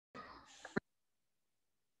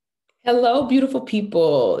Hello, beautiful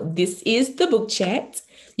people. This is the book chat.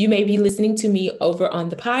 You may be listening to me over on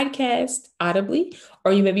the podcast audibly,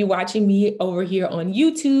 or you may be watching me over here on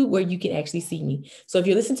YouTube where you can actually see me. So if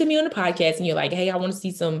you're listening to me on the podcast and you're like, hey, I want to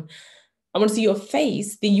see your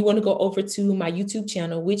face, then you want to go over to my YouTube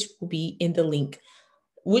channel, which will be in the link,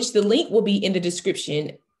 which the link will be in the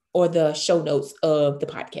description or the show notes of the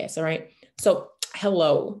podcast. All right. So,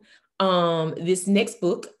 hello. This next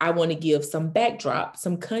book, I want to give some backdrop,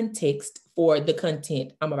 some context for the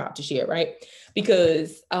content I'm about to share, right?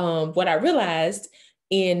 Because what I realized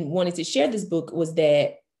in wanting to share this book was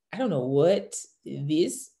that I don't know what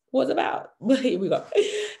this was about, but here we go.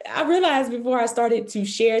 I realized before I started to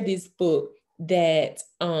share this book that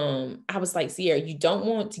I was like, Sierra, you don't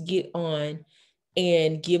want to get on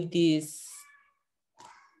and give this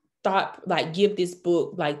thought, like give this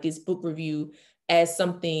book, like this book review as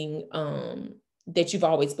something that you've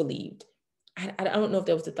always believed. I don't know if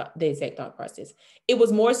that was the exact thought process. It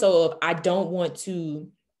was more so of I don't want to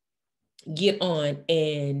get on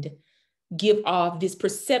and give off this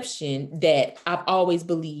perception that I've always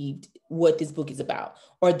believed what this book is about,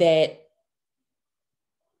 or that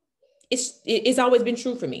it's always been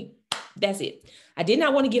true for me. That's it. I did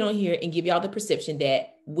not want to get on here and give y'all the perception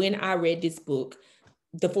that when I read this book,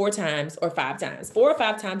 the four or five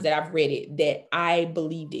times that I've read it, that I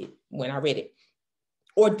believed it when I read it,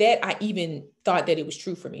 or that I even thought that it was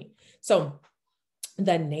true for me. So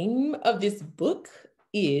the name of this book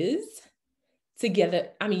is Together.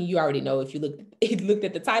 I mean, you already know if you looked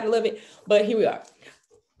at the title of it, but here we are.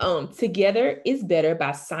 Together is Better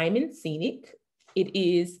by Simon Sinek. It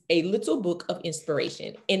is a little book of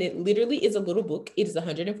inspiration, and it literally is a little book. It is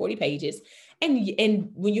 140 pages.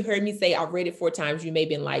 And when you heard me say I read it four times, you may have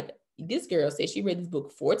been like, this girl said she read this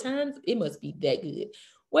book four times. It must be that good.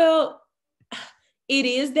 Well, it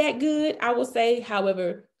is that good, I will say.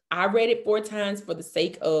 However, I read it four times for the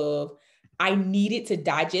sake of I needed to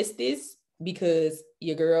digest this because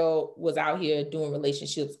your girl was out here doing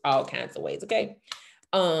relationships all kinds of ways. Okay.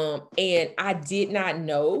 And I did not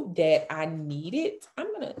know that I needed.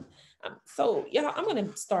 I'm gonna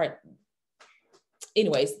start.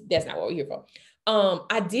 Anyways, that's not what we're here for.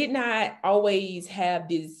 I did not always have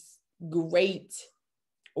this great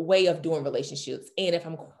way of doing relationships, and if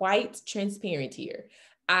I'm quite transparent here,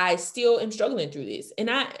 I still am struggling through this, and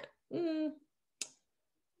I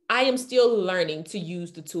am still learning to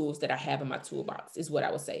use the tools that I have in my toolbox, is what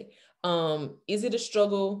I would say. Is it a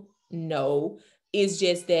struggle? No. It's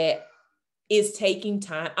just that it's taking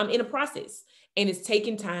time. I'm in a process, and it's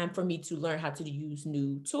taking time for me to learn how to use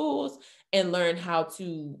new tools and learn how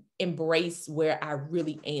to embrace where I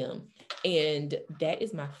really am. And that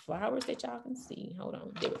is my flowers that y'all can see. Hold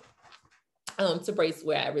on. There we go. To embrace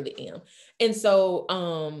where I really am. And so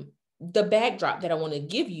the backdrop that I want to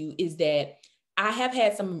give you is that I have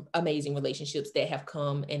had some amazing relationships that have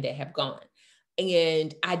come and that have gone.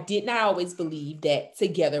 And I did not always believe that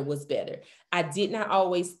together was better. I did not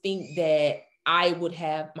always think that I would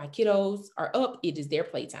have my kiddos are up. It is their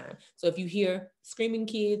playtime. So if you hear screaming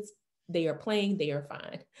kids, they are playing, they are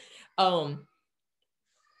fine.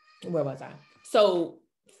 Where was I? So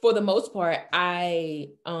for the most part, I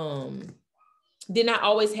did not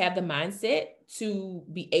always have the mindset to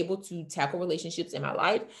be able to tackle relationships in my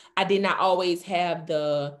life. I did not always have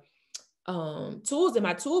the tools in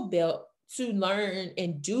my tool belt to learn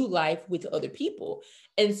and do life with other people.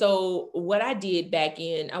 And so what I did back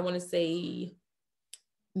in, I want to say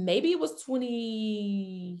maybe it was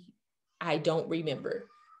 20, I don't remember.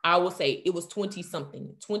 I will say it was 20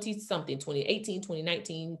 something, 2018,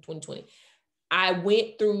 2019, 2020. I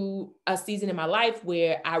went through a season in my life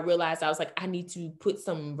where I realized I was like, I need to put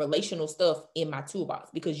some relational stuff in my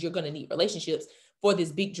toolbox because you're going to need relationships for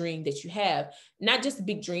this big dream that you have. Not just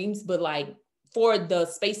big dreams, but like for the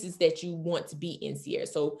spaces that you want to be in, Sierra.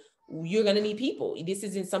 So you're going to need people. This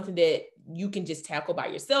isn't something that you can just tackle by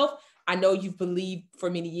yourself. I know you've believed for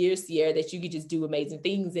many years, Sierra, that you could just do amazing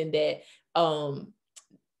things and that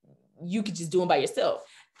you could just do them by yourself.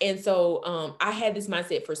 And so I had this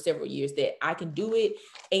mindset for several years that I can do it,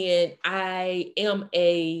 and I am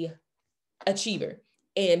a achiever,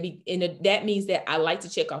 and that means that I like to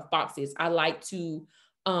check off boxes. I like to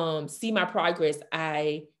see my progress.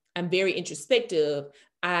 I'm very introspective.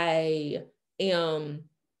 I am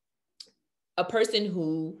a person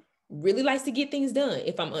who really likes to get things done,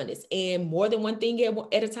 if I'm honest, and more than one thing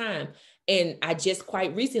at a time. And I just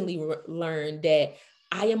quite recently learned that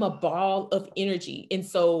I am a ball of energy. And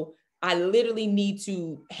so I literally need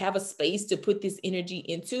to have a space to put this energy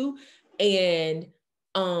into and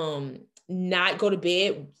not go to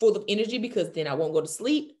bed full of energy because then I won't go to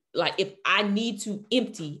sleep. like if I need to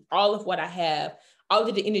empty all of what I have, all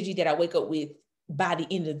of the energy that I wake up with by the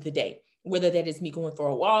end of the day, whether that is me going for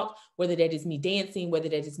a walk, whether that is me dancing, whether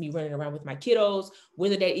that is me running around with my kiddos,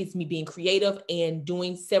 whether that is me being creative and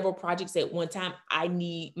doing several projects at one time, I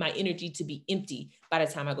need my energy to be empty by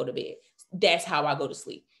the time I go to bed. That's how I go to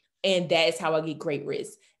sleep. And that is how I get great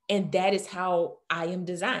rest. And that is how I am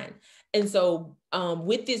designed. And so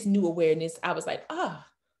with this new awareness, I was like,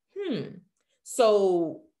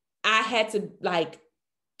 So I had to, like,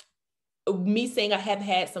 me saying I have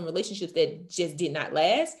had some relationships that just did not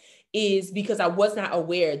last is because I was not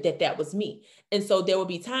aware that that was me. And so there would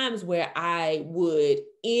be times where I would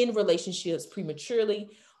end relationships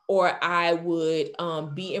prematurely, or I would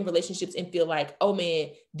be in relationships and feel like, oh man,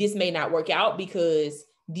 this may not work out because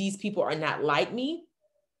these people are not like me.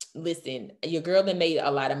 Listen, your girl that made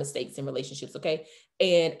a lot of mistakes in relationships, okay?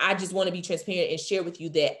 And I just want to be transparent and share with you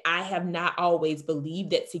that I have not always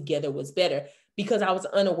believed that together was better because I was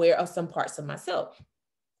unaware of some parts of myself.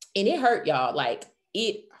 And it hurt, y'all. Like,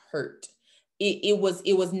 it hurt. It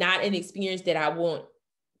was not an experience that I want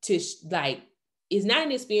to it's not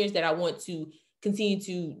an experience that I want to continue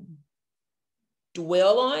to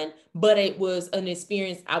dwell on, but it was an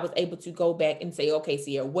experience I was able to go back and say, okay,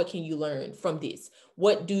 Sierra, what can you learn from this?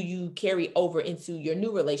 What do you carry over into your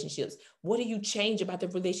new relationships? What do you change about the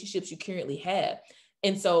relationships you currently have?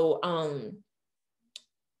 And so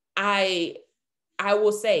I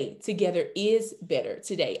will say together is better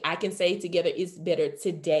today. I can say together is better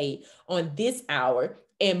today on this hour.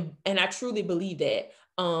 And I truly believe that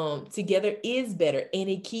together is better, and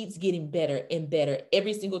it keeps getting better and better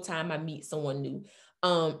every single time I meet someone new.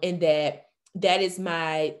 And that is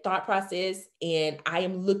my thought process. And I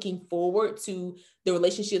am looking forward to the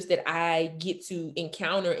relationships that I get to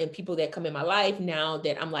encounter and people that come in my life now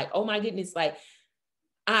that I'm like, oh my goodness, like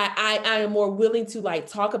I am more willing to like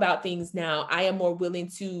talk about things now. I am more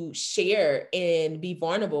willing to share and be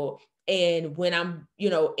vulnerable. And when I'm,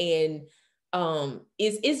 and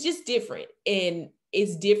it's just different. And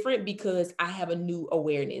it's different because I have a new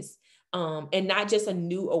awareness. And not just a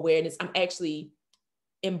new awareness. I'm actually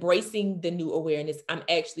embracing the new awareness. I'm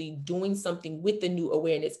actually doing something with the new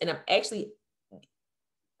awareness. And I'm actually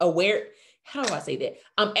aware. How do I say that?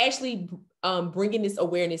 I'm actually bringing this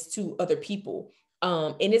awareness to other people.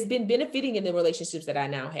 And it's been benefiting in the relationships that I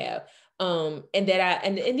now have. And that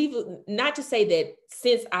and even not to say that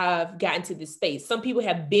since I've gotten to this space, some people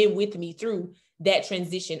have been with me through that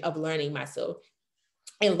transition of learning myself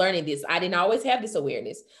and learning this. I didn't always have this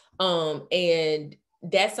awareness. And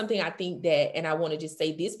that's something I think that, and I want to just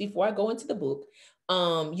say this before I go into the book.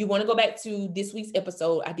 You want to go back to this week's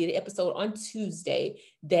episode. I did an episode on Tuesday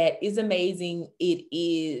that is amazing. It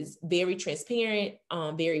is very transparent,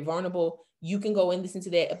 very vulnerable. You can go and listen to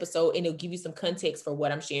that episode and it'll give you some context for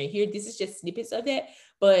what I'm sharing here. This is just snippets of that,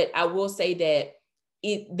 but I will say that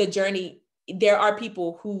the journey, there are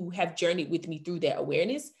people who have journeyed with me through that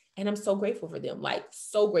awareness, and I'm so grateful for them. Like,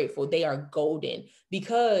 so grateful. They are golden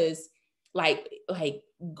because like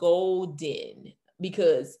golden,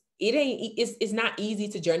 because it's not easy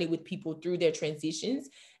to journey with people through their transitions.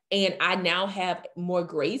 And I now have more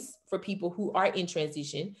grace for people who are in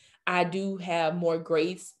transition. I do have more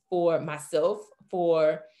grace for myself,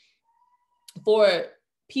 for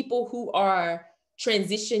people who are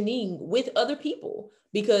transitioning with other people,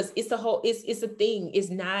 because it's a thing. It's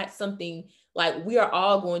not something like we are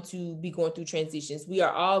all going to be going through transitions. We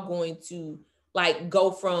are all going to like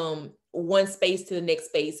go from one space to the next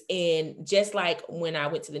space. And just like when I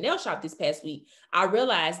went to the nail shop this past week, I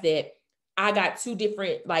realized that I got two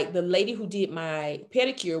different, like the lady who did my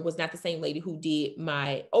pedicure was not the same lady who did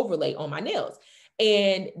my overlay on my nails.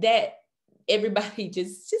 And that everybody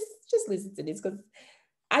just listen to this, because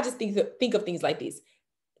I just think of things like this.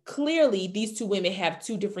 Clearly, these two women have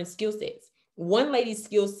two different skill sets. One lady's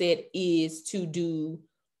skill set is to do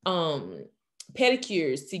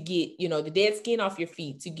pedicures to get, the dead skin off your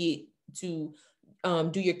feet, to get to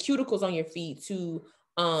do your cuticles on your feet, to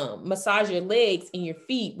massage your legs and your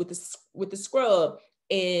feet with the scrub,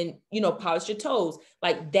 and polish your toes.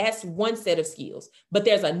 Like, that's one set of skills. But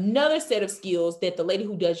there's another set of skills that the lady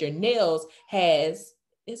who does your nails has.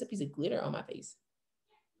 There's a piece of glitter on my face.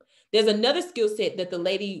 There's another skill set that the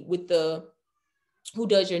lady who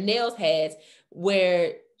does your nails has,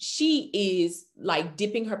 where she is like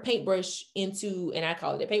dipping her paintbrush into, and I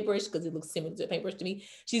call it a paintbrush because it looks similar to a paintbrush to me.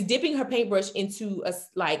 She's dipping her paintbrush into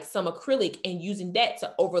some acrylic and using that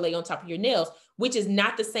to overlay on top of your nails, which is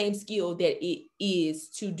not the same skill that it is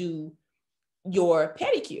to do your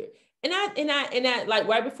pedicure. And I like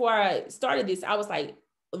right before I started this, I was like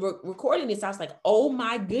recording this, I was like, oh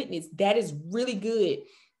my goodness, that is really good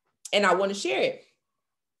And I want to share it.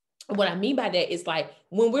 What I mean by that is like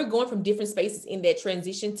when we're going from different spaces in that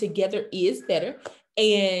transition, together is better.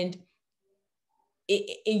 And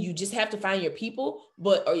and you just have to find your people,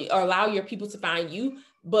 but or allow your people to find you.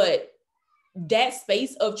 But that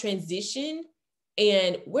space of transition,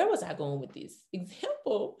 and where was I going with this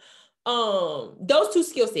example? Those two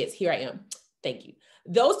skill sets, here I am. Thank you.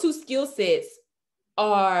 Those two skill sets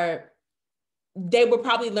they were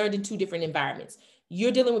probably learned in two different environments.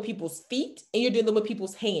 You're dealing with people's feet and you're dealing with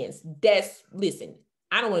people's hands. Listen,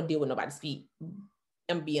 I don't want to deal with nobody's feet. I'm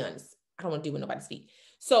gonna be honest. I don't want to deal with nobody's feet.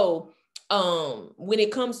 So when it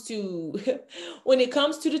comes to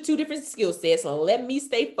the two different skill sets, let me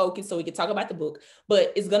stay focused so we can talk about the book,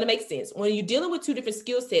 but it's going to make sense. When you're dealing with two different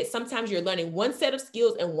skill sets, sometimes you're learning one set of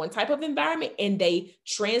skills in one type of environment and they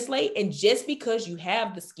translate. And just because you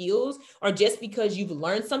have the skills or just because you've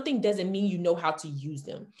learned something doesn't mean you know how to use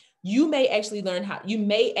them. You may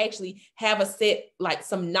actually have a set, like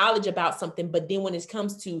some knowledge about something, but then when it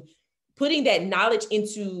comes to putting that knowledge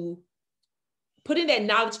into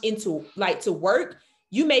like to work,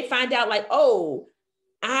 you may find out like, oh,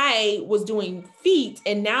 I was doing feet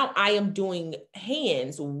and now I am doing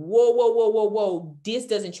hands. Whoa. This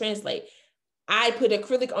doesn't translate. I put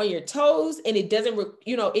acrylic on your toes and it doesn't,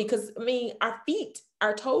 because our feet,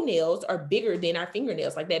 our toenails are bigger than our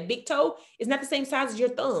fingernails. Like that big toe is not the same size as your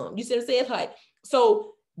thumb. You see what I'm saying? Like,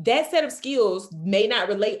 so that set of skills may not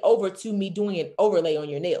relate over to me doing an overlay on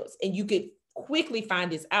your nails. And you could quickly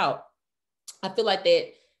find this out. I feel like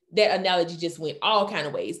that analogy just went all kind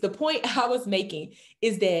of ways. The point I was making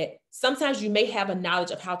is that sometimes you may have a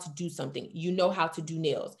knowledge of how to do something. You know how to do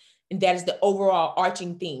nails, and that is the overall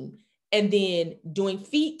arching theme. And then doing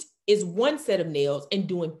feet is one set of nails, and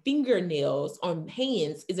doing fingernails on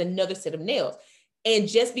hands is another set of nails. And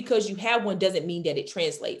just because you have one doesn't mean that it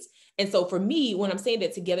translates. And so for me, when I'm saying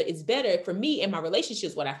that together is better, for me in my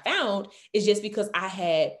relationships, what I found is just because I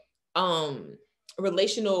had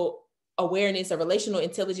relational awareness or relational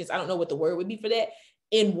intelligence, I don't know what the word would be for that,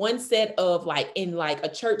 in one set of in a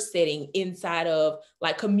church setting, inside of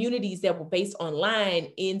like communities that were based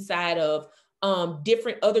online, inside of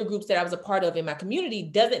different other groups that I was a part of in my community,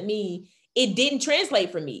 doesn't mean it didn't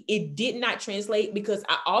translate for me. It did not translate because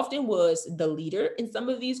I often was the leader in some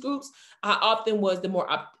of these groups. I often was the more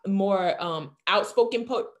outspoken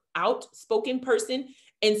person.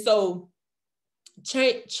 And so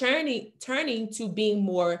turning to being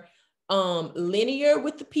more linear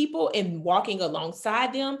with the people and walking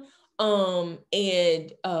alongside them,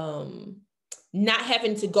 and not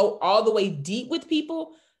having to go all the way deep with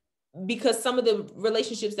people, because some of the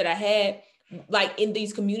relationships that I had, like in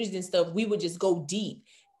these communities and stuff, we would just go deep,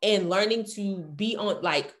 and learning to be on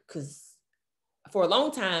because for a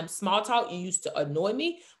long time, small talk used to annoy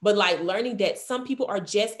me, but learning that some people are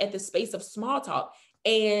just at the space of small talk,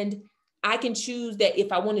 and I can choose that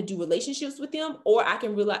if I want to do relationships with them, or I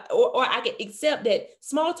can realize, or I can accept that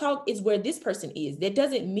small talk is where this person is. That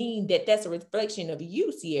doesn't mean that that's a reflection of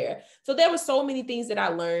you, Sierra. So there were so many things that I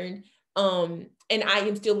learned, and I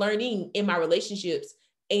am still learning in my relationships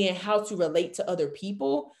and how to relate to other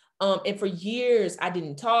people. And for years, I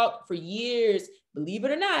didn't talk. For years, believe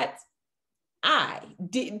it or not, I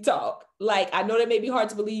didn't talk. I know that may be hard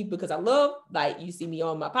to believe because I love, you see me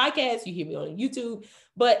on my podcast, you hear me on YouTube,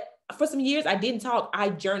 but for some years I didn't talk. I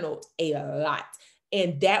journaled a lot,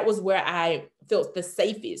 and that was where I felt the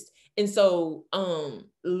safest. And so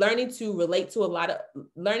learning to relate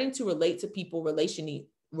to people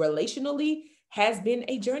relationally has been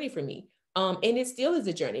a journey for me. And it still is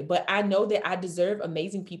a journey, but I know that I deserve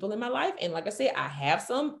amazing people in my life. And like I said, I have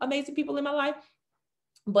some amazing people in my life,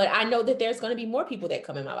 but I know that there's going to be more people that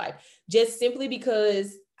come in my life, just simply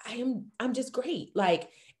because I'm just great.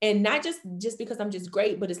 And not just because I'm just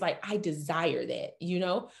great, but it's I desire that,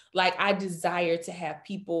 I desire to have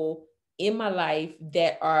people in my life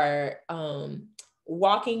that are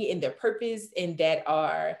walking in their purpose, and that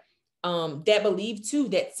are that believe too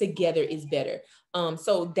that together is better.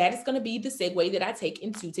 So that is going to be the segue that I take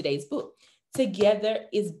into today's book. Together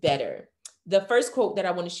is better. The first quote that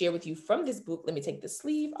I want to share with you from this book, let me take the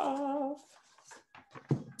sleeve off.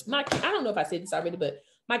 I don't know if I said this already, but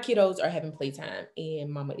my kiddos are having playtime and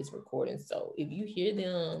mama is recording. So if you hear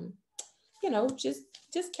them, just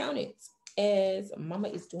count it as mama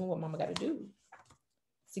is doing what mama got to do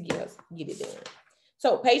to get it done.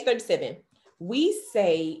 So page 37,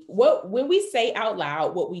 when we say out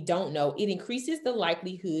loud what we don't know, it increases the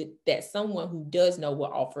likelihood that someone who does know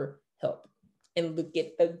will offer help. And look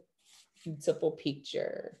at the beautiful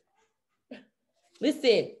picture.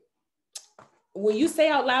 Listen, when you say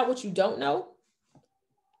out loud what you don't know,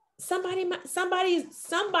 somebody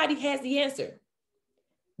has the answer.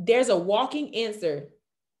 There's a walking answer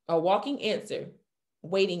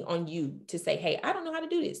waiting on you to say, hey, I don't know how to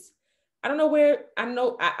do this. I don't know where, I don't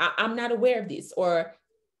know, I'm not aware of this, or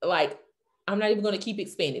like, I'm not even going to keep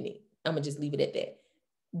expanding it. I'm gonna just leave it at that.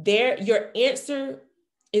 Your answer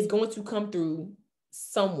is going to come through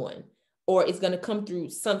someone, or it's going to come through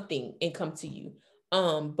something and come to you.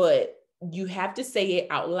 But you have to say it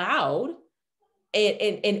out loud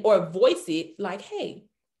and or voice it like, hey,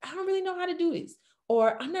 I don't really know how to do this,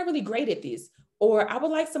 or I'm not really great at this, or I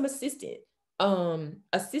would like some assistance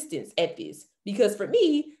at this. Because for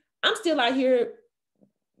me, I'm still out here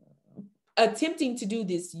attempting to do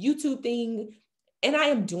this YouTube thing, and I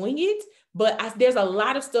am doing it, but there's a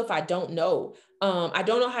lot of stuff I don't know. I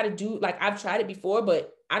don't know how to do, like, I've tried it before,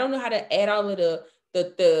 but I don't know how to add all of the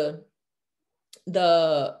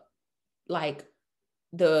like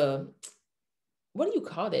the what do you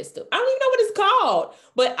call that stuff? I don't even know what it's called,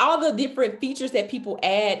 but all the different features that people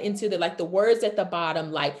add into the words at the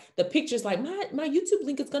bottom, like the pictures, like my YouTube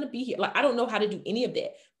link is going to be here. Like, I don't know how to do any of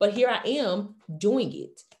that, but here I am doing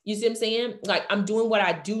it. You see what I'm saying? Like, I'm doing what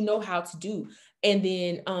I do know how to do. And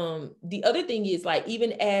then the other thing is, like,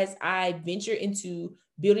 even as I venture into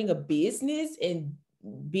building a business and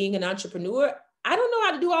being an entrepreneur, I don't know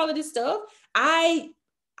how to do all of this stuff. I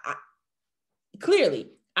clearly,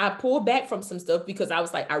 I pulled back from some stuff because I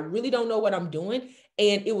was like, I really don't know what I'm doing.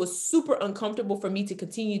 And it was super uncomfortable for me to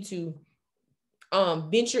continue to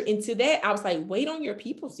venture into that. I was like, wait on your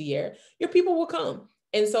people, Sierra. Your people will come.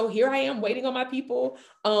 And so here I am waiting on my people.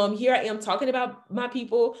 Here I am talking about my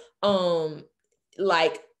people.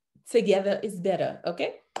 Like, together is better.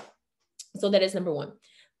 Okay. So that is number one.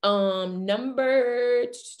 Number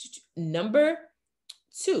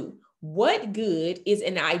two. What good is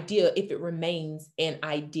an idea if it remains an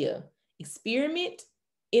idea? Experiment,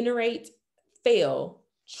 iterate, fail,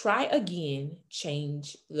 try again,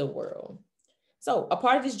 change the world. So a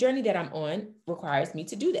part of this journey that I'm on requires me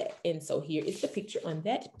to do that. And so here is the picture on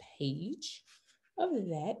that page of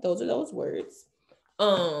that. Those are those words.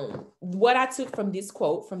 What I took from this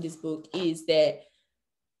quote from this book is that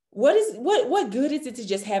what good is it to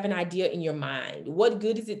just have an idea in your mind? What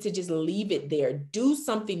good is it to just leave it there? Do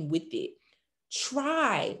something with it.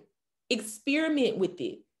 Try, experiment with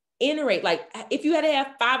it, iterate. Like, if you had to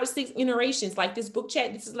have 5 or 6 iterations, like this book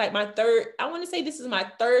chat, this is like my third, I want to say this is my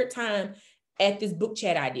third time at this book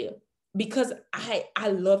chat idea, because I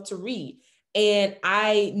love to read. And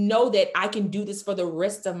I know that I can do this for the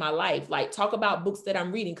rest of my life. Like, talk about books that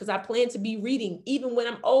I'm reading, because I plan to be reading even when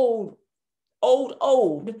I'm old,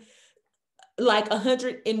 like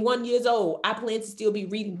 101 years old. I plan to still be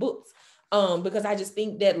reading books because I just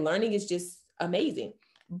think that learning is just amazing.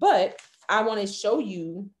 But I want to show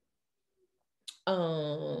you,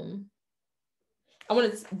 that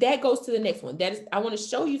goes to the next one. That is, I want to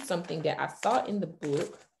show you something that I saw in the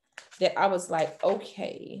book that I was like,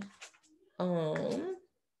 okay,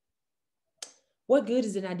 what good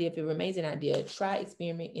is an idea if it remains an idea? Try,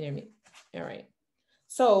 experiment, iterate. All right.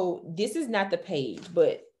 So this is not the page,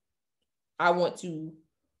 but I want to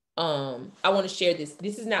share this.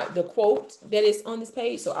 This is not the quote that is on this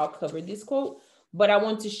page, so I'll cover this quote, but I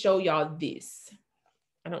want to show y'all this.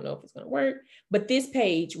 I don't know if it's going to work, but this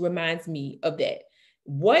page reminds me of that.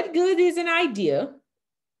 What good is an idea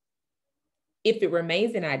if it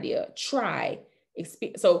remains an idea? Try.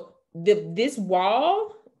 So this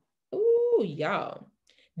wall, ooh, y'all.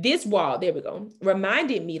 This wall, there we go,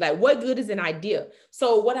 reminded me, like, what good is an idea?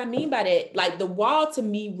 So what I mean by that, like, the wall to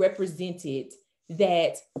me represented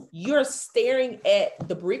that you're staring at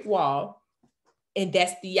the brick wall, and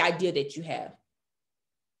that's the idea that you have,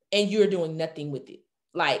 and you're doing nothing with it.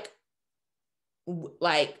 Like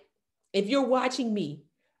if you're watching me,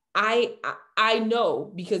 I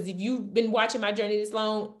know, because if you've been watching my journey this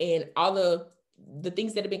long and all the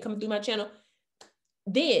things that have been coming through my channel,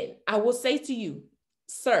 then I will say to you,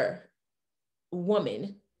 sir,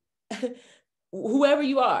 woman, whoever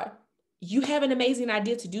you are, you have an amazing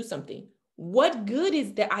idea to do something. What good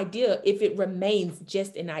is the idea if it remains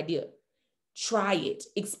just an idea? Try it,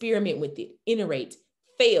 experiment with it, iterate,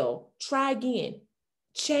 fail, try again,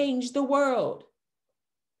 change the world.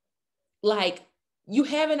 Like, you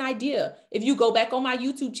have an idea. If you go back on my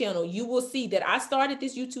YouTube channel, you will see that I started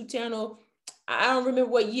this YouTube channel, I don't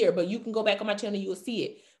remember what year, but you can go back on my channel, you will see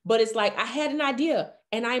it. But it's like, I had an idea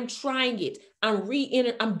and I'm trying it. I'm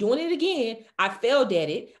doing it again. I failed at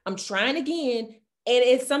it. I'm trying again. And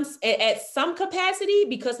at some capacity,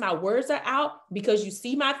 because my words are out, because you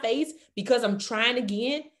see my face, because I'm trying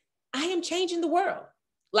again, I am changing the world.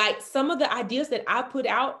 Like, some of the ideas that I put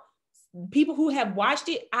out, people who have watched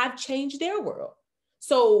it, I've changed their world.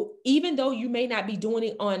 So even though you may not be doing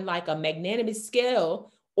it on like a magnanimous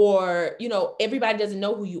scale, or, everybody doesn't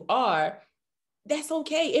know who you are, that's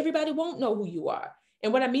okay. Everybody won't know who you are.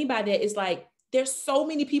 And what I mean by that is like, there's so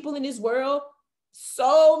many people in this world,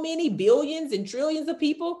 so many billions and trillions of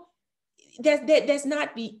people. That's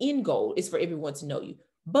not the end goal, is for everyone to know you.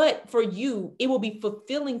 But for you, it will be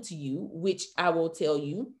fulfilling to you, which I will tell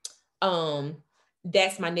you.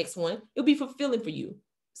 That's my next one. It'll be fulfilling for you.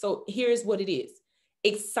 So here's what it is.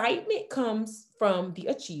 Excitement comes from the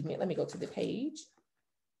achievement. Let me go to the page.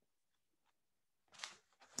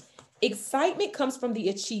 Excitement comes from the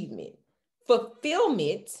achievement.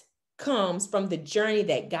 Fulfillment comes from the journey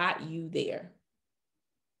that got you there.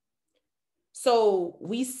 So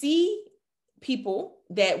we see people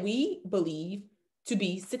that we believe to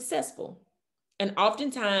be successful. And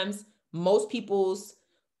oftentimes, most people,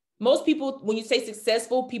 when you say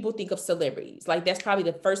successful, people think of celebrities. Like that's probably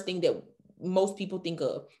the first thing that most people think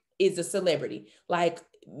of is a celebrity. Like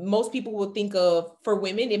most people will think of, for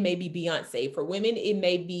women, it may be Beyonce. For women, it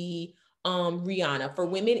may be Rihanna. For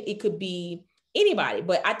women, it could be anybody.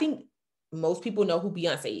 But I think most people know who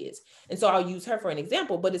Beyonce is. And so I'll use her for an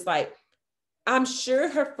example. But it's like, I'm sure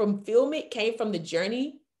her fulfillment came from the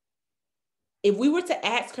journey. If we were to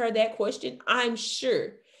ask her that question, I'm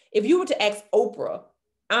sure, if you were to ask Oprah,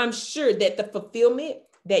 I'm sure that the fulfillment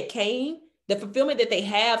that they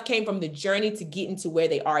have came from the journey to getting to where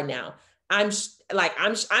they are now. I'm just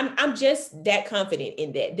that confident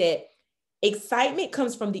in that excitement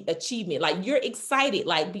comes from the achievement. Like you're excited,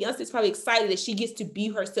 like Beyonce's probably excited that she gets to be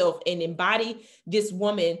herself and embody this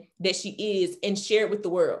woman that she is and share it with the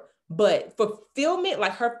world. But fulfillment,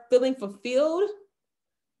 like her feeling fulfilled,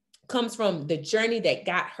 comes from the journey that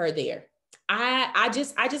got her there. I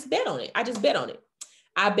just bet on it. I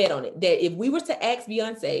bet on it that if we were to ask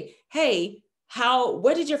Beyonce, hey,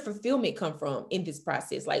 where did your fulfillment come from in this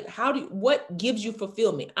process? Like what gives you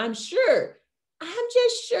fulfillment? I'm just sure,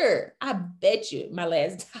 I bet you my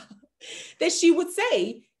last dollar that she would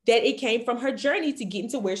say that it came from her journey to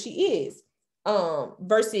getting to where she is.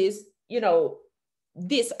 Versus,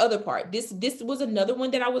 this other part. This was another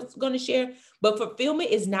one that I was going to share, but fulfillment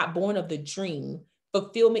is not born of the dream.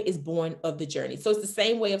 Fulfillment is born of the journey. So it's the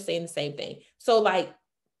same way of saying the same thing. So like,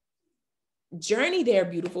 journey there,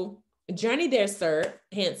 beautiful. Journey there, sir,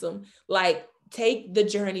 handsome. Like, take the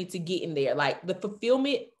journey to getting there. Like, the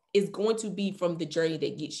fulfillment is going to be from the journey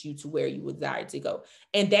that gets you to where you desire to go.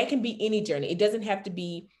 And that can be any journey. It doesn't have to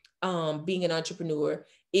be being an entrepreneur.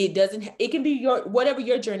 It can be whatever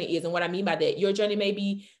your journey is. And what I mean by that, your journey may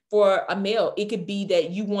be for a male. It could be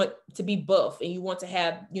that you want to be buff and you want to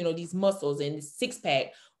have, these muscles and this six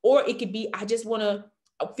pack, or it could be, I just want to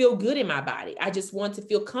feel good in my body. I just want to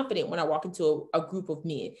feel confident when I walk into a group of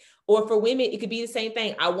men. Or for women, it could be the same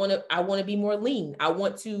thing. I want to be more lean. I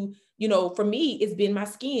want to, for me, it's been my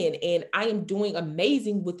skin and I am doing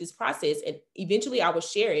amazing with this process. And eventually I will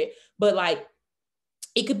share it. But like,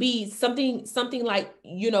 it could be something like,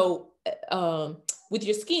 with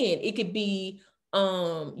your skin, it could be,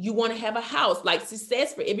 you want to have a house. Like,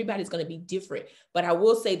 success for everybody is going to be different. But I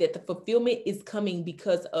will say that the fulfillment is coming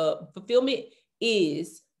because fulfillment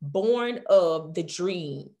is born of the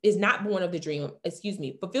dream. Is not born of the dream. Excuse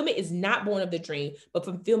me. Fulfillment is not born of the dream, but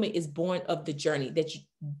fulfillment is born of the journey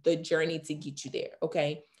the journey to get you there.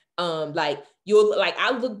 Okay. I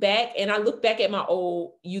look back at my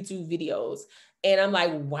old YouTube videos and I'm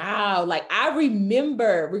like, wow, like I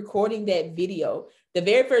remember recording that video. The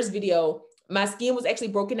very first video, my skin was actually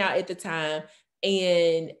broken out at the time.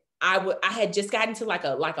 And I had just gotten to like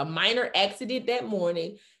a minor accident that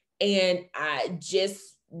morning. And I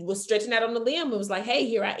just was stretching out on the limb. It was like, hey,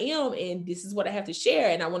 here I am. And this is what I have to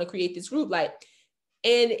share. And I want to create this group. Like,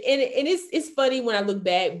 and it's funny when I look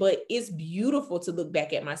back, but it's beautiful to look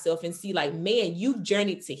back at myself and see like, man, you've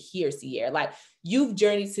journeyed to here, Sierra. Like, you've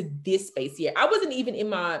journeyed to this space here. I wasn't even in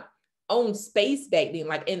my own space back then,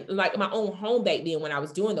 like in like my own home back then when I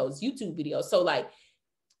was doing those YouTube videos. So like,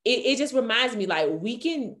 it just reminds me like we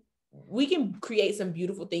can create some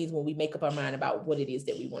beautiful things when we make up our mind about what it is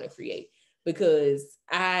that we want to create. Because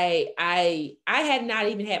I had not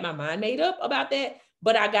even had my mind made up about that.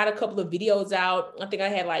 But I got a couple of videos out. I think I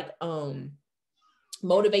had like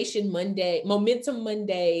Momentum Monday,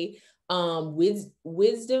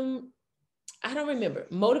 Wisdom. I don't remember.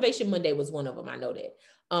 Motivation Monday was one of them. I know that.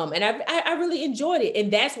 And I really enjoyed it.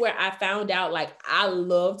 And that's where I found out, like, I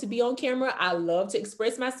love to be on camera. I love to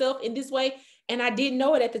express myself in this way. And I didn't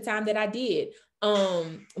know it at the time that I did.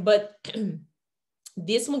 But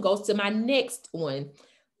this one goes to my next one.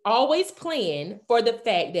 Always plan for the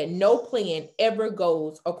fact that no plan ever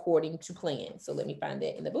goes according to plan. So let me find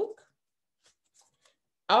that in the book.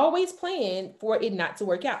 Always plan for it not to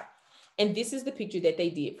work out. And this is the picture that they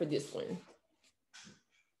did for this one.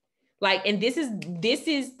 Like, and this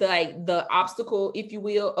is like the obstacle, if you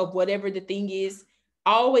will, of whatever the thing is.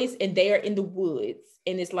 Always, and they are in the woods,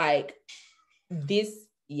 and it's like this,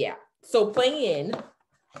 yeah. So plan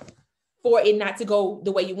for it not to go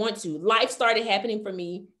the way you want to. Life started happening for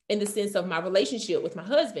me in the sense of my relationship with my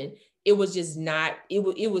husband. It was just not,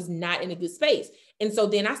 it was not in a good space. And so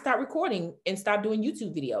then I started recording and stopped doing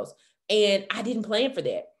YouTube videos. And I didn't plan for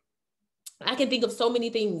that. I can think of so many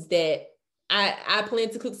things that I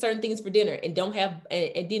planned to cook certain things for dinner and don't have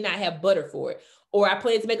and did not have butter for it. Or I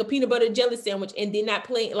planned to make a peanut butter jelly sandwich and did not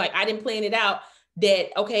plan, like I didn't plan it out that,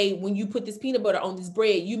 okay, when you put this peanut butter on this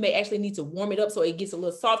bread, you may actually need to warm it up so it gets a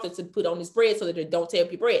little softer to put on this bread so that it don't tear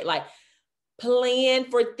up your bread. Like,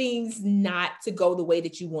 plan for things not to go the way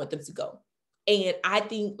that you want them to go. And I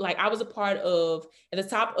think, like, I was a part of, at the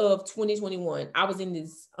top of 2021, I was in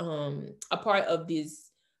this, a part of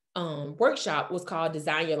this workshop was called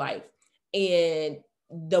Design Your Life. And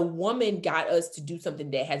the woman got us to do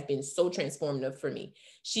something that has been so transformative for me.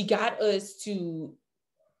 She got us to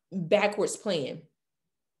backwards plan.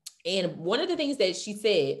 And one of the things that she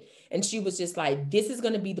said, and she was just like, this is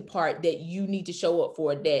going to be the part that you need to show up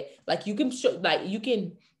for, that like you can show, like you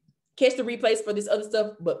can catch the replays for this other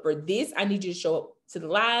stuff, but for this, I need you to show up to the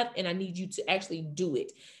live and I need you to actually do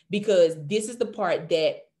it, because this is the part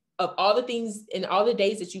that of all the things and all the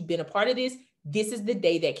days that you've been a part of this is the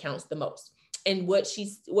day that counts the most. And what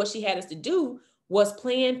she had us to do was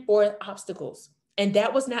plan for obstacles. And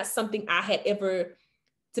that was not something I had ever,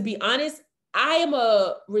 to be honest, I am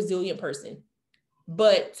a resilient person,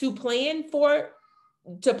 but to plan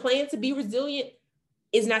to be resilient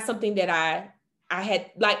is not something that I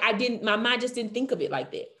had, like, my mind just didn't think of it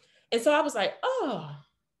like that. And so I was like, oh,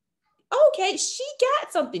 okay, she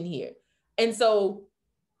got something here. And so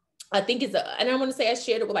I think and I want to say I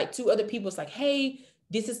shared it with like two other people. It's like, hey,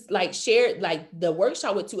 this is like shared like the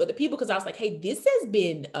workshop with two other people, because I was like, hey, this has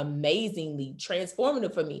been amazingly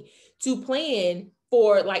transformative for me to plan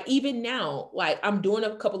for, like, even now, like I'm doing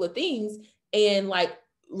a couple of things and like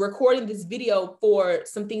recording this video for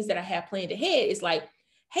some things that I have planned ahead. It's like,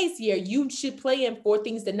 hey, Sierra, you should plan for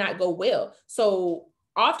things that not go well. So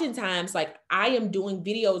oftentimes, like, I am doing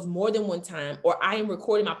videos more than one time, or I am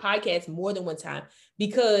recording my podcast more than one time,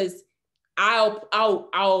 because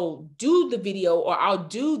I'll do the video or I'll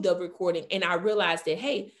do the recording and I realize that,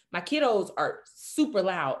 hey, my kiddos are super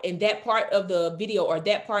loud, and that part of the video or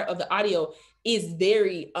that part of the audio is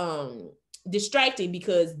very distracting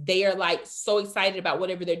because they are like so excited about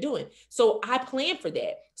whatever they're doing. So I plan for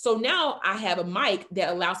that. So now I have a mic that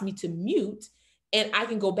allows me to mute, and I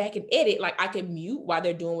can go back and edit. Like, I can mute while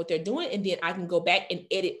they're doing what they're doing, and then I can go back and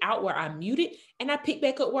edit out where I muted, and I pick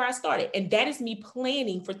back up where I started. And that is me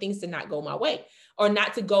planning for things to not go my way or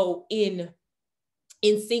not to go in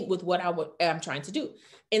sync with what I'm trying to do.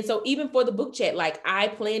 And so even for the book chat, like, I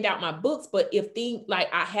planned out my books, but if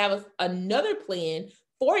I have another plan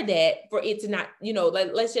for that, for it to not,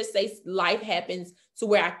 like, let's just say life happens to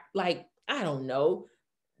where I don't know,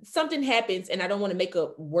 something happens, and I don't want to make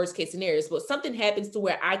up worst case scenarios, but something happens to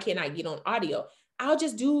where I cannot get on audio. I'll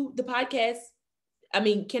just do the podcast. I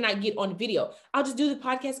mean, can I get on video? I'll just do the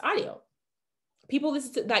podcast audio. People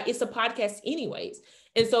listen to, like, it's a podcast anyways.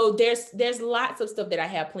 And so there's lots of stuff that I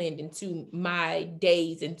have planned into my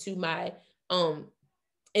days, into my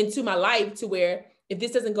life, to where if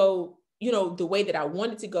this doesn't go, the way that I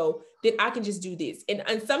want it to go, then I can just do this.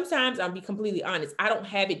 And sometimes, I'll be completely honest, I don't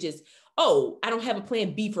have it just, I don't have a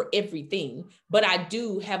plan B for everything, but I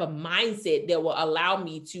do have a mindset that will allow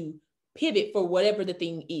me to pivot for whatever the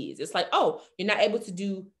thing is. It's like, oh, you're not able to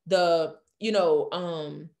do the, you're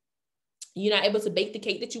not able to bake the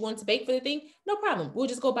cake that you want to bake for the thing. No problem. We'll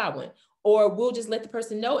just go buy one. Or we'll just let the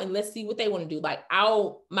person know and let's see what they want to do. Like,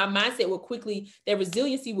 my mindset will their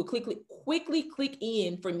resiliency will quickly click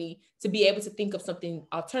in for me to be able to think of something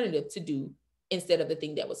alternative to do instead of the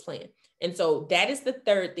thing that was planned. And so that is the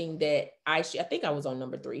third thing that I think I was on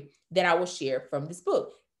number 3 that I will share from this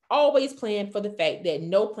book. Always plan for the fact that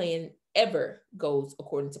no plan ever goes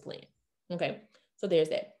according to plan. Okay. So there's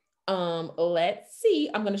that. Let's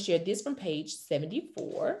see. I'm going to share this from page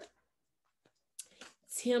 74.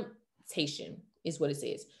 Temptation is what it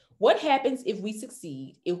says. What happens if we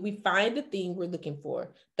succeed, if we find the thing we're looking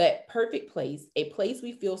for, that perfect place, a place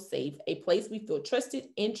we feel safe, a place we feel trusted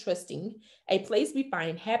and trusting, a place we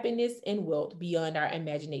find happiness and wealth beyond our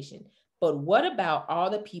imagination. But what about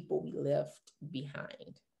all the people we left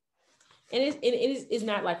behind? And it's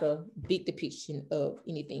not like a big depiction of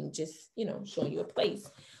anything, just, showing you a place.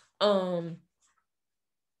 I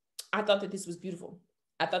thought that this was beautiful.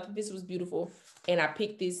 I thought that this was beautiful. And I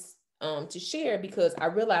picked this to share because I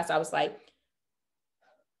realized, I was like,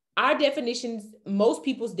 our definitions, most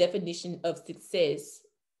people's definition of success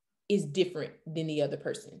is different than the other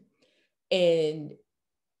person. And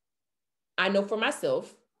I know for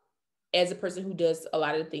myself, as a person who does a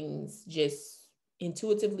lot of things just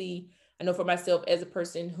intuitively, I know for myself as a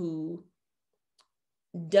person who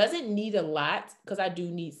doesn't need a lot, because I do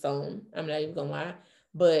need some, I'm not even gonna lie,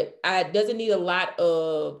 but I doesn't need a lot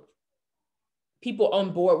of people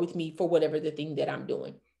on board with me for whatever the thing that I'm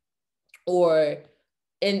doing. Or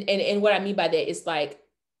and what I mean by that is like,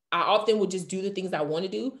 I often will just do the things I want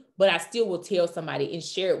to do, but I still will tell somebody and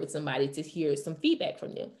share it with somebody to hear some feedback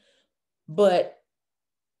from them. But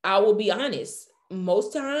I will be honest,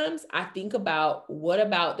 most times I think about, what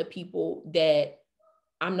about the people that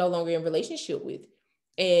I'm no longer in relationship with,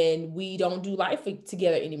 and we don't do life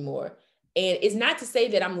together anymore. And it's not to say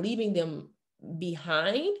that I'm leaving them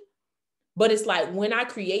behind, but it's like, when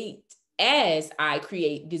as I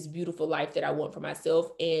create this beautiful life that I want for myself,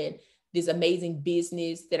 and this amazing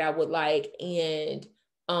business that I would like, and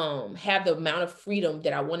have the amount of freedom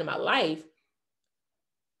that I want in my life,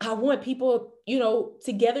 I want people,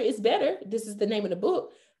 together is better. This is the name of the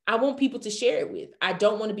book. I want people to share it with. I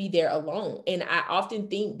don't want to be there alone. And I often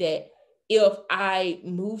think that if I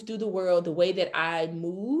move through the world the way that I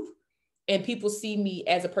move, and people see me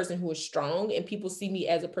as a person who is strong, and people see me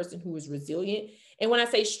as a person who is resilient. And when I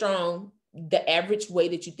say strong, the average way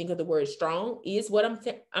that you think of the word strong is what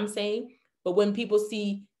I'm saying. But when people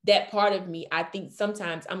see that part of me, I think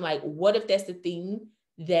sometimes I'm like, what if that's the thing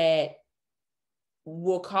that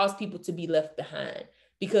will cause people to be left behind?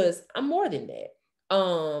 Because I'm more than that.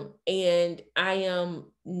 And I am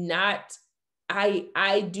not,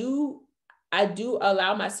 I do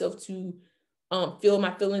allow myself to feel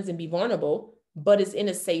my feelings and be vulnerable, but it's in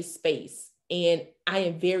a safe space. And I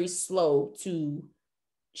am very slow to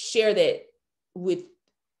share that with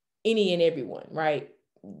any and everyone, right?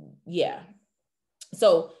 Yeah.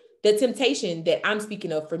 So the temptation that I'm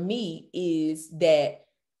speaking of for me is that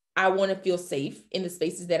I want to feel safe in the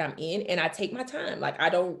spaces that I'm in, and I take my time. Like,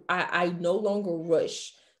 I no longer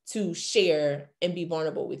rush to share and be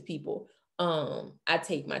vulnerable with people. I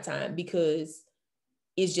take my time because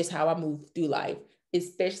it's just how I move through life,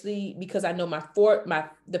 especially because I know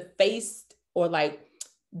the face, or like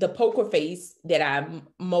the poker face that I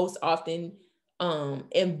most often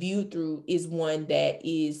am viewed through, is one that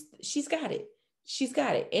is, she's got it. She's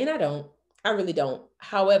got it. And I really don't.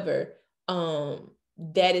 However,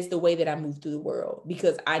 that is the way that I move through the world,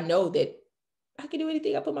 because I know that I can do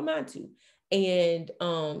anything I put my mind to. And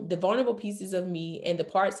the vulnerable pieces of me, and the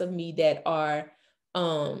parts of me that are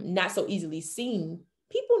not so easily seen,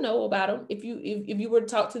 people know about them. If you were to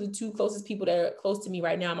talk to the two closest people that are close to me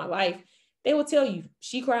right now in my life, they will tell you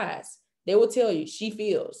she cries. They will tell you she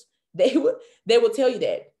feels. They will tell you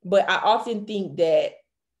that. But I often think that,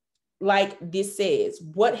 like this says,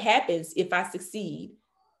 what happens if I succeed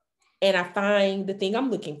and I find the thing I'm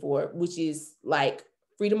looking for, which is like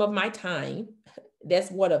freedom of my time. That's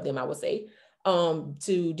one of them, I would say,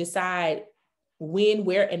 to decide when,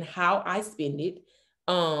 where, and how I spend it.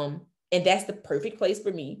 And that's the perfect place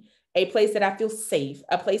for me. A place that I feel safe,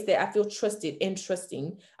 a place that I feel trusted and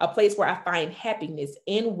trusting, a place where I find happiness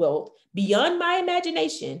and wealth beyond my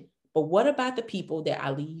imagination. But what about the people that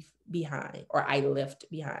I leave behind, or I left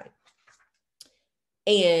behind?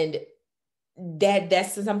 And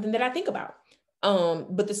that's something that I think about.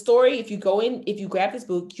 But the story, if you grab this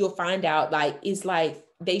book, you'll find out, like, it's like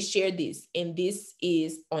they shared this, and this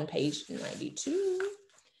is on page 92.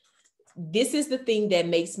 This is the thing that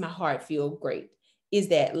makes my heart feel great, is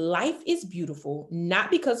that life is beautiful, not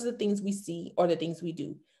because of the things we see or the things we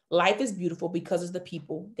do. Life is beautiful because of the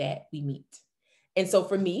people that we meet. And so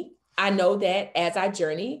for me, I know that as I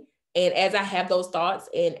journey, and as I have those thoughts,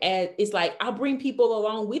 and as it's like, I'll bring people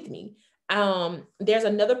along with me. There's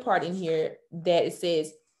another part in here that it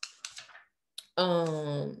says,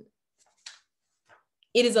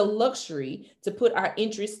 it is a luxury to put our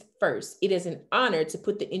interests first. It is an honor to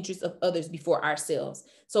put the interests of others before ourselves.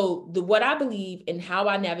 So what I believe and how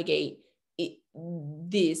I navigate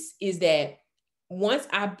this is that as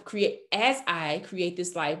I create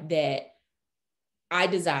this life that I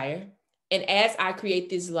desire, and as I create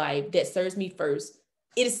this life that serves me first,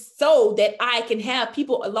 it is so that I can have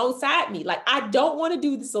people alongside me. Like, I don't want to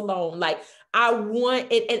do this alone. Like, I want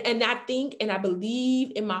it. And I think, and I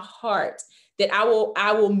believe in my heart that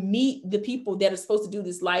I will meet the people that are supposed to do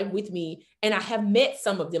this life with me. And I have met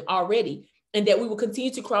some of them already, and that we will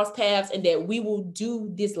continue to cross paths, and that we will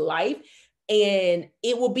do this life. And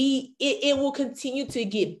it will continue to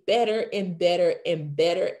get better and better and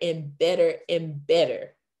better and better and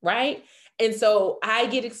better. Right. And so I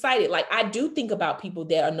get excited. Like, I do think about people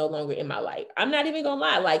that are no longer in my life. I'm not even gonna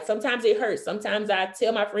lie. Like, sometimes it hurts. Sometimes I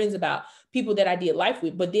tell my friends about people that I did life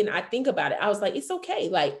with, but then I think about it. I was like, it's okay.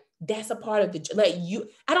 Like, that's a part of the, like,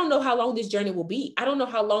 I don't know how long this journey will be. I don't know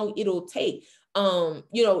how long it'll take,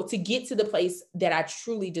 to get to the place that I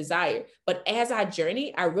truly desire. But as I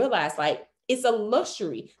journey, I realized, like, it's a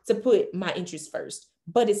luxury to put my interests first,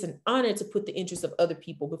 but it's an honor to put the interests of other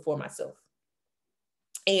people before myself.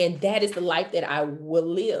 And that is the life that I will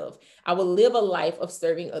live. I will live a life of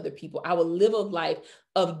serving other people. I will live a life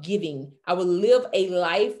of giving. I will live a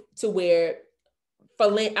life to where I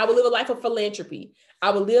will live a life of philanthropy.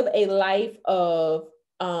 I will live a life of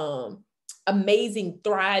amazing,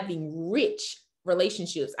 thriving, rich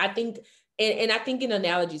relationships. I think, and I think in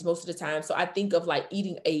analogies most of the time. So I think of like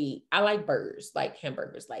I like burgers, like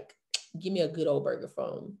hamburgers. Like, give me a good old burger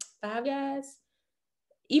from Five Guys.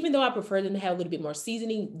 Even though I prefer them to have a little bit more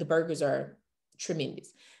seasoning, the burgers are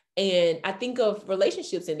tremendous. And I think of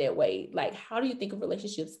relationships in that way. Like, how do you think of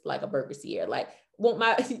relationships like a burger, Sierra? Like, want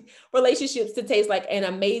my relationships to taste like an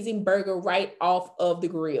amazing burger right off of the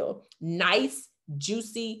grill. Nice,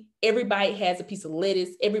 juicy. Everybody has a piece of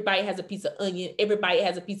lettuce. Everybody has a piece of onion. Everybody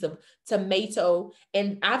has a piece of tomato.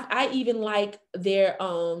 And I even like their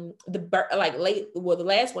the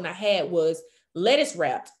last one I had was lettuce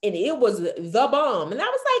wrapped, and it was the bomb. And I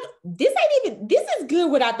was like, this is good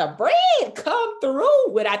without the bread. Come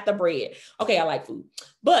through without the bread. Okay, I like food,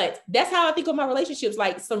 but that's how I think of my relationships,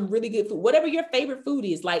 like some really good food. Whatever your favorite food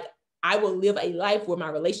is, like, I will live a life where my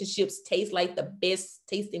relationships taste like the best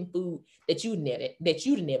tasting food that you'd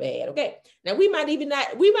never had. Okay. Now we might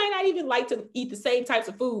not even like to eat the same types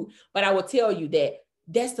of food, but I will tell you that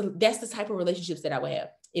that's the type of relationships that I will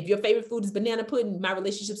have. If your favorite food is banana pudding, my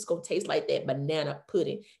relationship's gonna taste like that banana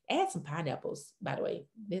pudding. Add some pineapples, by the way.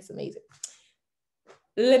 That's amazing.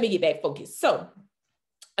 Let me get back focused. So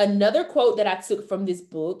another quote that I took from this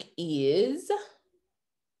book is,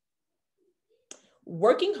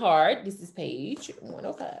 working hard. This is page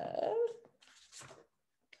 105.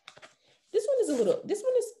 This one is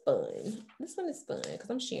fun. This one is fun because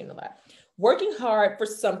I'm sharing a lot. Working hard for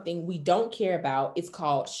something we don't care about is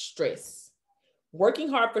called stress. Working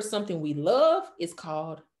hard for something we love is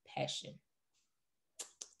called passion.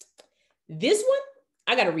 This one,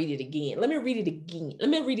 I got to read it again. Let me read it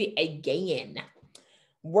again.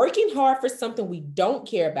 Working hard for something we don't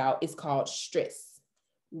care about is called stress.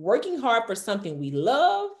 Working hard for something we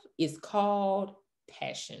love is called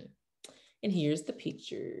passion. And here's the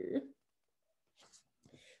picture.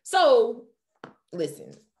 So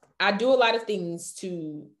listen, I do a lot of things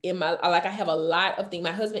I have a lot of things.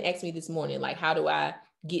 My husband asked me this morning, like, how do I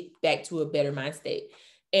get back to a better mind state?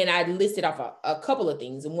 And I listed off a couple of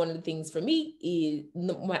things. And one of the things for me is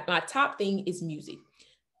my top thing is music.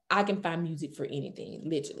 I can find music for anything,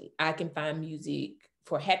 literally. I can find music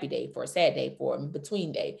for a happy day, for a sad day, for a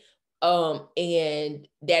between day. And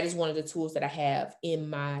that is one of the tools that I have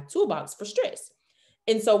in my toolbox for stress.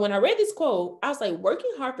 And so when I read this quote, I was like, working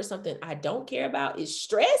hard for something I don't care about is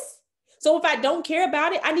stress. So if I don't care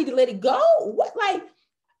about it, I need to let it go. What? Like,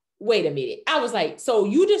 wait a minute. I was like, so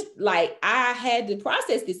you just like, I had to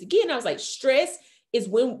process this again. I was like, stress is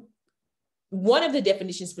when one of the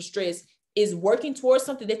definitions for stress is working towards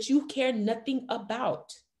something that you care nothing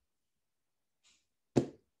about.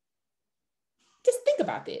 Just think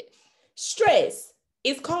about that. Stress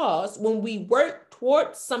is caused when we work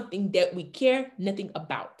towards something that we care nothing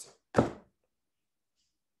about.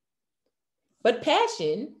 But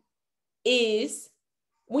passion is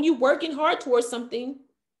when you're working hard towards something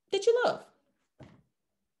that you love.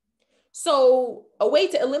 So a way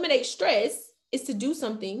to eliminate stress is to do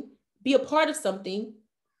something, be a part of something,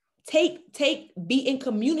 be in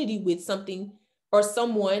community with something or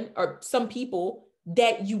someone or some people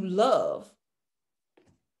that you love.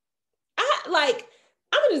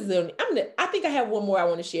 I think I have one more I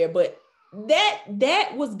want to share, but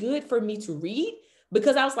that was good for me to read,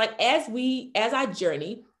 because I was like, as I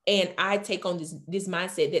journey and I take on this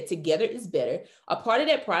mindset that together is better, a part of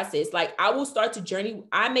that process, like I will start to journey.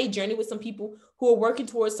 I may journey with some people who are working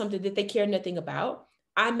towards something that they care nothing about.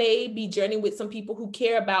 I may be journeying with some people who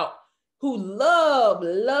care about, who love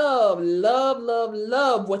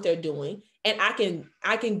what they're doing. And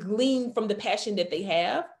I can glean from the passion that they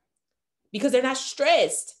have, because they're not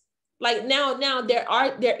stressed. Like now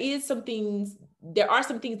there is some things there are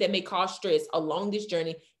some things that may cause stress along this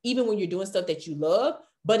journey, even when you're doing stuff that you love,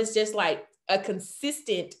 but it's just like a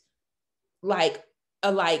consistent, like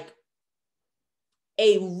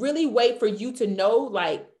a really way for you to know,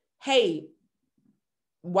 like, hey,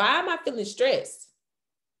 why am I feeling stressed?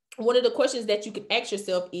 One of the questions that you can ask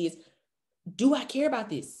yourself is, do I care about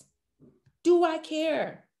this? Do I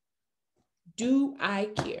care? Do I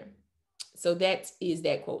care? So that is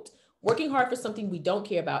that quote. Working hard for something we don't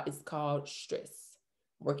care about is called stress.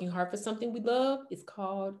 Working hard for something we love is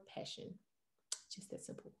called passion. Just that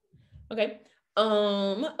simple. Okay.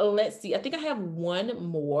 Let's see. I think I have one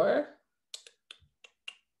more.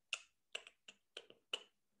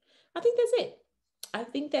 I think that's it. I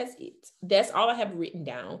think that's it. That's all I have written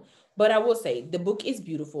down. But I will say the book is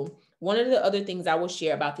beautiful. One of the other things I will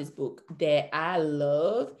share about this book that I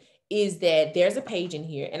love is that there's a page in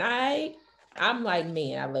here, and I'm like,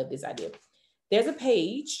 man, I love this idea. There's a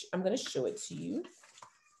page, I'm going to show it to you,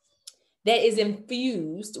 that is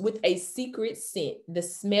infused with a secret scent, the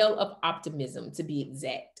smell of optimism, to be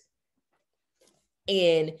exact.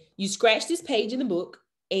 And you scratch this page in the book,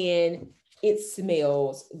 and it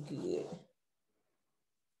smells good.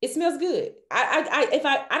 It smells good.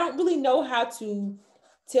 I don't really know how to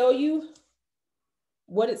tell you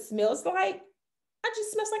what it smells like. It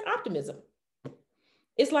just smells like optimism.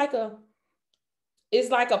 It's like a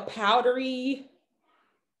powdery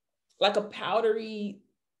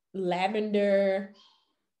lavender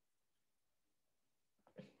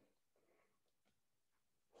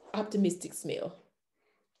optimistic smell.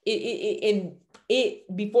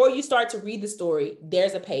 It before you start to read the story,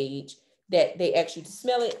 there's a page that they ask you to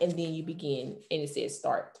smell it, and then you begin, and it says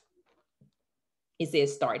start. It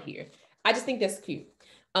says start here. I just think that's cute.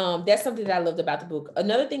 That's something that I loved about the book.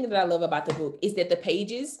 Another thing that I love about the book is that the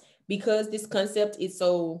pages, because this concept is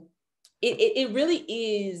so, it really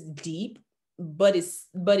is deep, but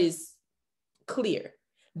it's clear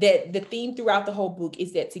that the theme throughout the whole book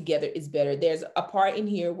is that together is better. There's a part in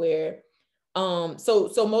here where, so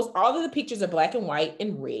most all of the pictures are black and white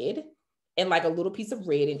and red, and like a little piece of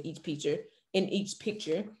red in each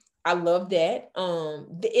picture. I love that.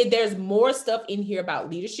 There's more stuff in here about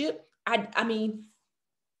leadership. I mean,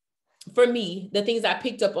 for me, the things I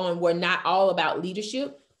picked up on were not all about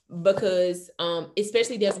leadership, because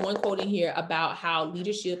especially there's one quote in here about how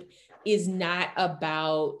leadership is not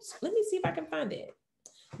about, let me see if I can find it.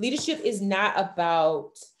 Leadership is not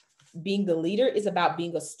about being the leader, it's about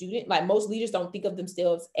being a student. Like, most leaders don't think of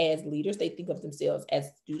themselves as leaders, they think of themselves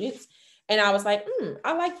as students. And I was like,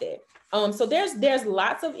 I like that. So there's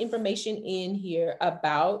lots of information in here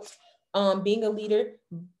about being a leader.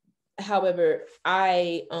 However,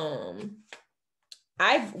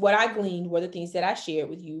 what I gleaned were the things that I shared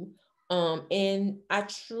with you. And I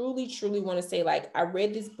truly want to say, like, I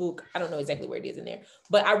read this book, I don't know exactly where it is in there,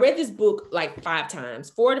 but I read this book like 4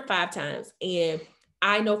 to 5 times. And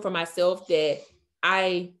I know for myself that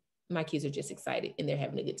my kids are just excited and they're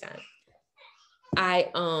having a good time. I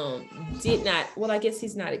guess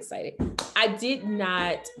he's not excited. I did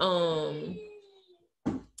not,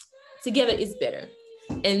 together is better.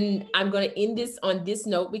 And I'm going to end this on this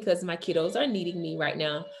note because my kiddos are needing me right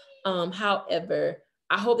now. However,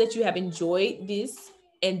 I hope that you have enjoyed this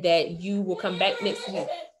and that you will come back next week.